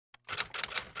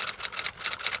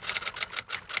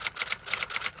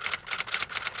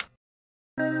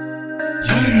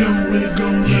we're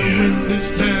gonna win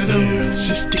this battle.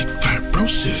 Cystic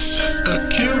fibrosis, a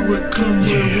cure will come. We'll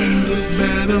win this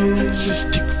battle.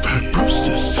 Cystic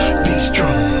fibrosis, be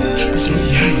strong,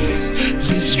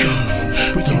 be strong.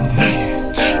 We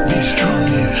unite, be strong.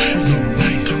 We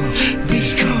unite, come on, be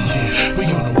strong. We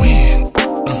gonna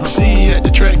win. See you at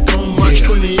the track on March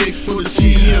 28th for the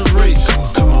CF race.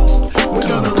 Come on, we're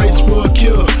gonna race for a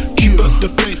cure. Keep up the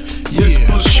faith, yes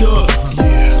for sure.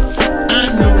 I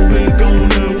know we're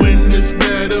gonna win this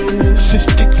battle.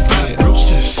 Cystic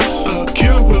fibrosis, a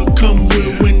cure will come.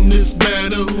 We'll win this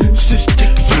battle.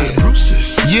 Cystic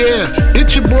fibrosis. Yeah,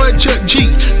 it's your boy Chuck G.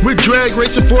 We're drag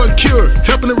racing for a cure,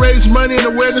 helping to raise money and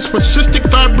awareness for cystic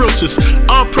fibrosis.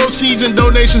 All proceeds and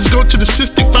donations go to the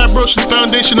Cystic Fibrosis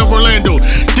Foundation of Orlando.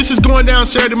 This is going down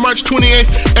Saturday, March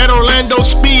 28th at Orlando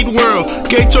SPEEDWORLD.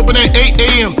 Gates open at 8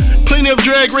 a.m. Plenty of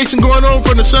drag racing going on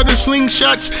from the Southern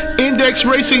Slingshots, Index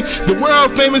Racing, the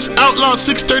world famous Outlaw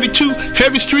 632,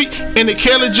 Heavy Street, and the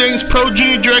Kayla James Pro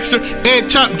Junior Dragster and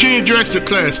Top Junior Dragster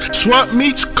class. Swap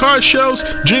meets, car shows,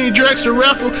 Junior Dragster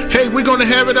raffle. Hey, we're gonna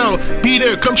have it all. Be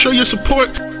there, come show your support.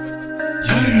 I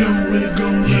know we're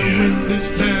gonna win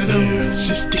this battle.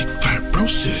 Cystic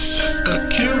fibrosis, a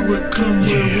cure will come. We'll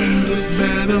win this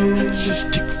battle.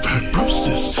 Cystic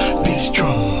fibrosis, be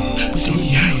strong,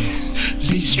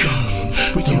 be strong.